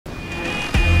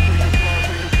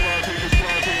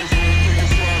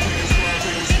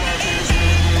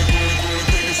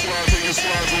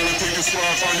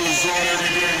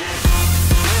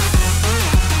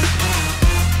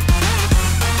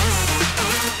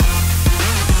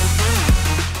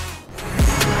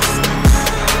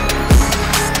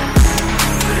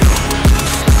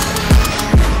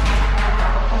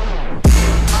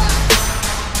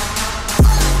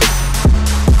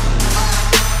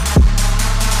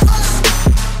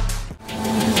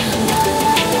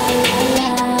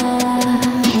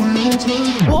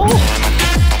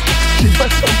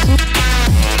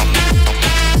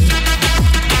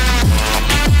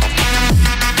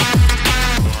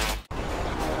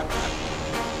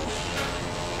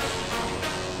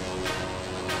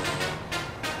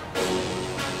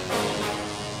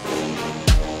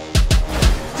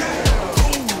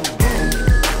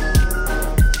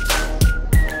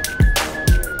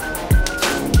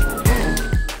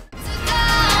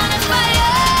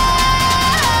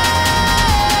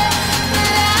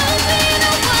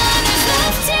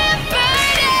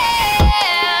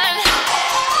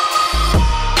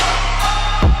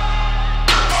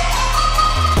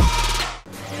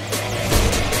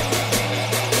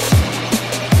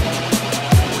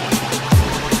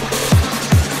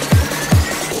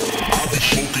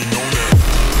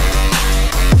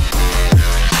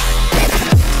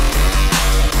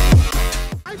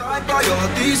By all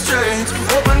these chains,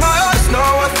 open my eyes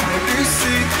now, I finally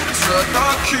see. Shut the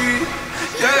key,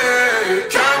 yeah,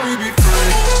 can we be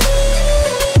free?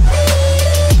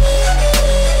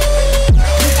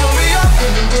 You fill me up.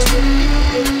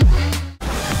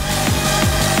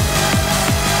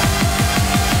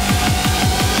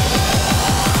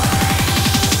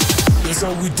 That's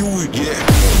how we do it, yeah.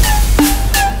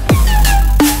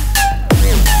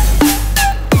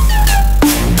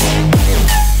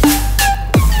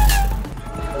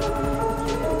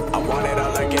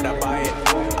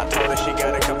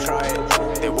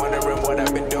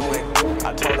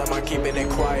 Keeping it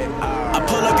quiet. I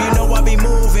pull up, you know I be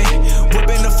moving.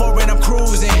 Whipping the foreign, I'm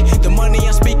cruising. The money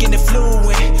I'm speaking, it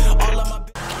fluent. All of my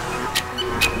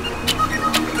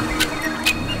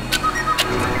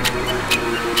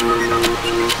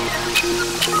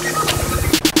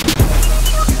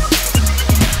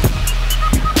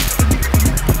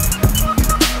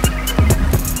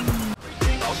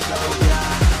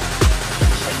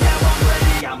now I'm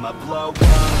ready, I'ma blow up.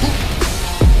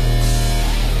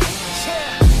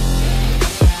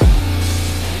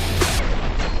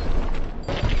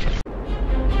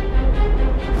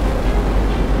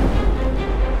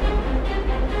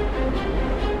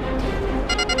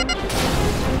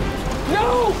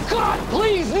 God,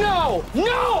 please, no!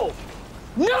 No!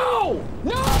 No!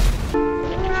 No!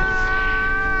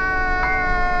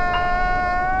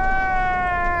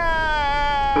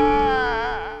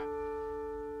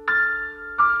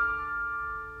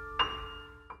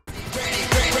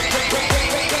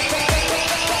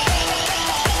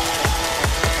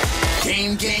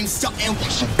 Game, something.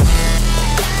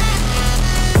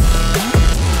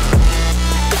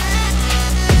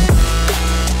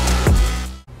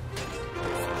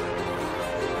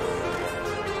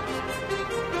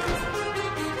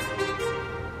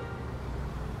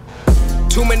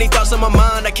 Too many thoughts on my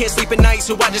mind, I can't sleep at night,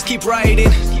 so I just keep writing.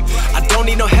 I don't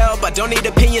need no help, I don't need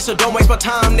opinions, so don't waste my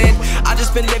time then. I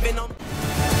just been living on.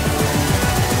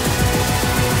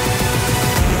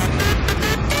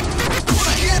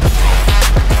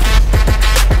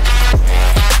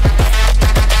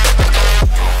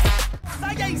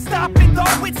 I ain't stopping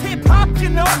though, it's hip-hop, you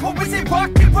know, or is it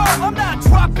rock and roll? I'm not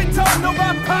dropping down, no,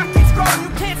 my pockets grow. You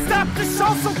can't stop the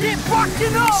show, so get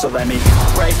rockin' up. So let me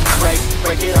break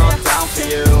it all down for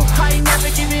you. I ain't never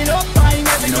giving up, I ain't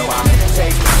never You know giving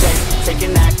I'm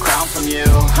taking that crown from you.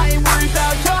 I ain't worried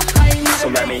about you, I ain't never So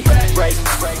let me break.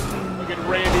 Look at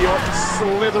Randy Orton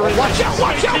slithering. Watch out,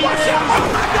 watch out, watch out! Oh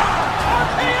my God!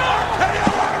 RKO!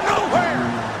 RKO out of nowhere!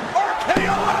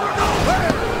 RKO out of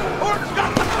nowhere! Orton's got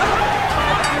the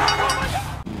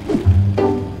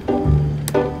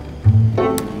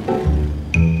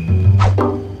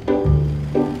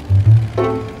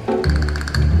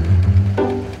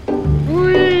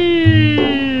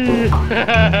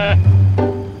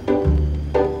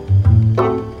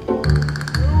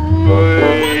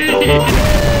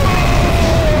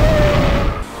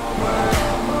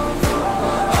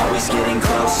Always getting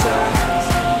closer.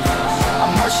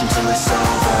 I'm marching till it's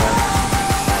over.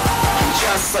 I'm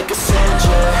just like a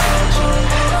soldier.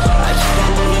 I keep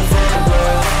on moving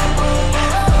forward.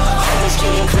 Always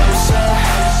getting closer.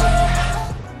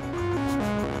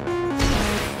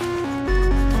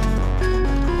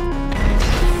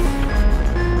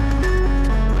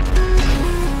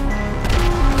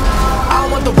 I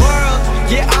want the world,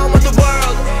 yeah, I want the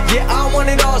world. Yeah, I want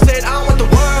it all, said I want the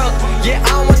world. Yeah,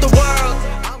 I want the world.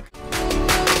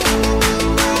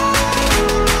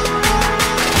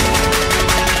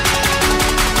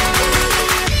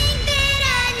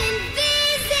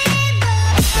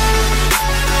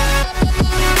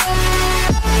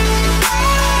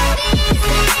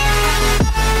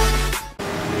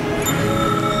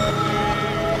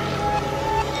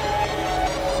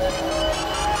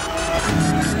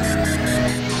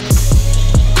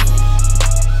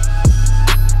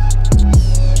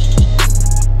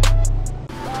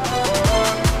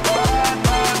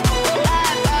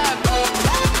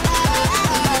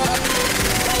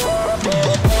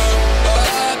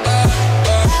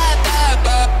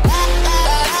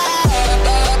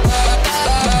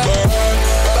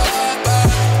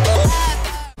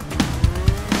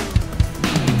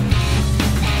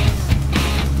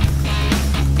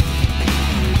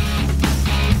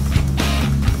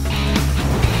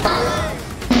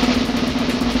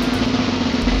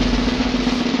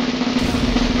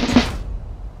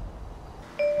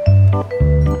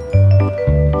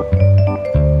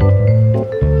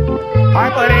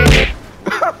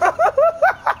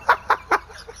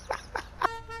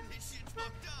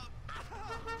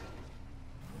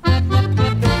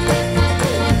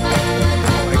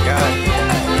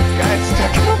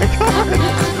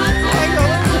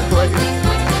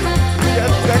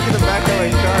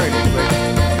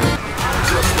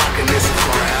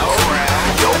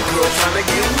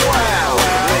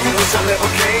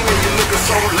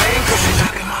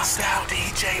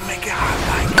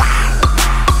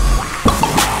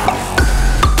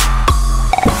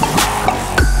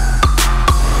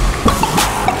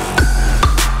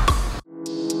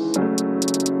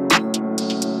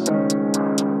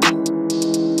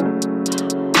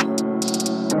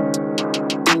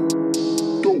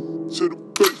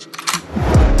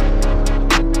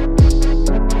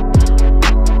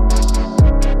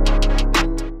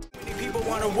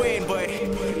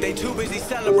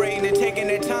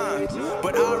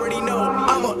 already know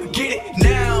I'ma get it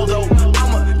now though.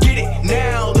 I'ma get it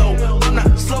now though. I'm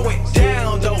not slowing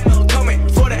down though. Coming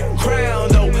for that crown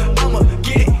though. I'ma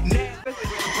get it now.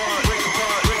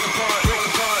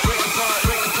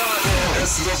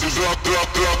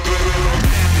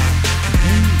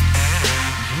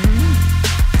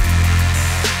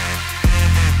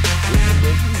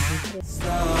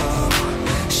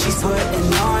 She's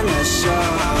putting on a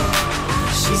show.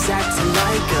 She's acting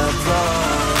like a pro.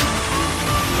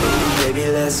 Ooh, baby,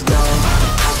 let's go.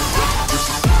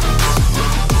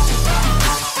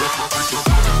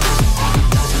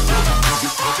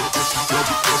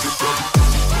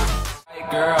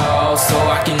 Girl, so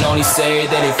I can only say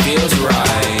that it feels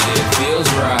right. It feels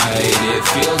right. It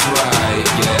feels right.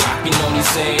 Yeah, I can only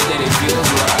say that it feels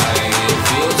right. It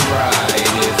feels right.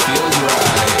 It feels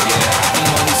right. Yeah, I can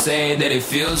only say that it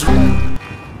feels right.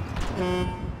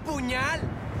 Puñal.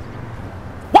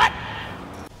 What?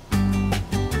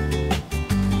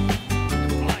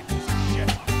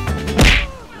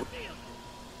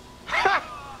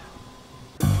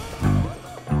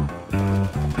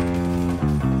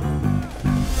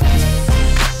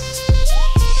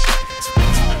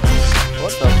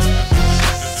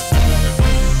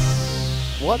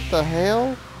 What the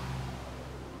hell?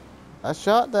 I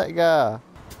shot that guy.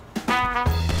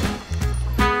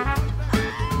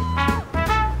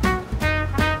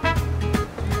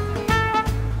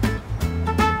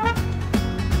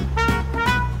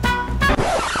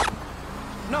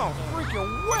 No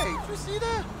freaking way. Did you see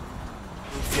that?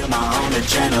 Feel my own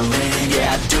adrenaline.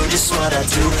 Yeah, I do just what I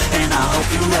do, and I hope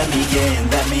you let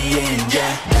me in,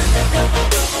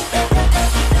 yeah.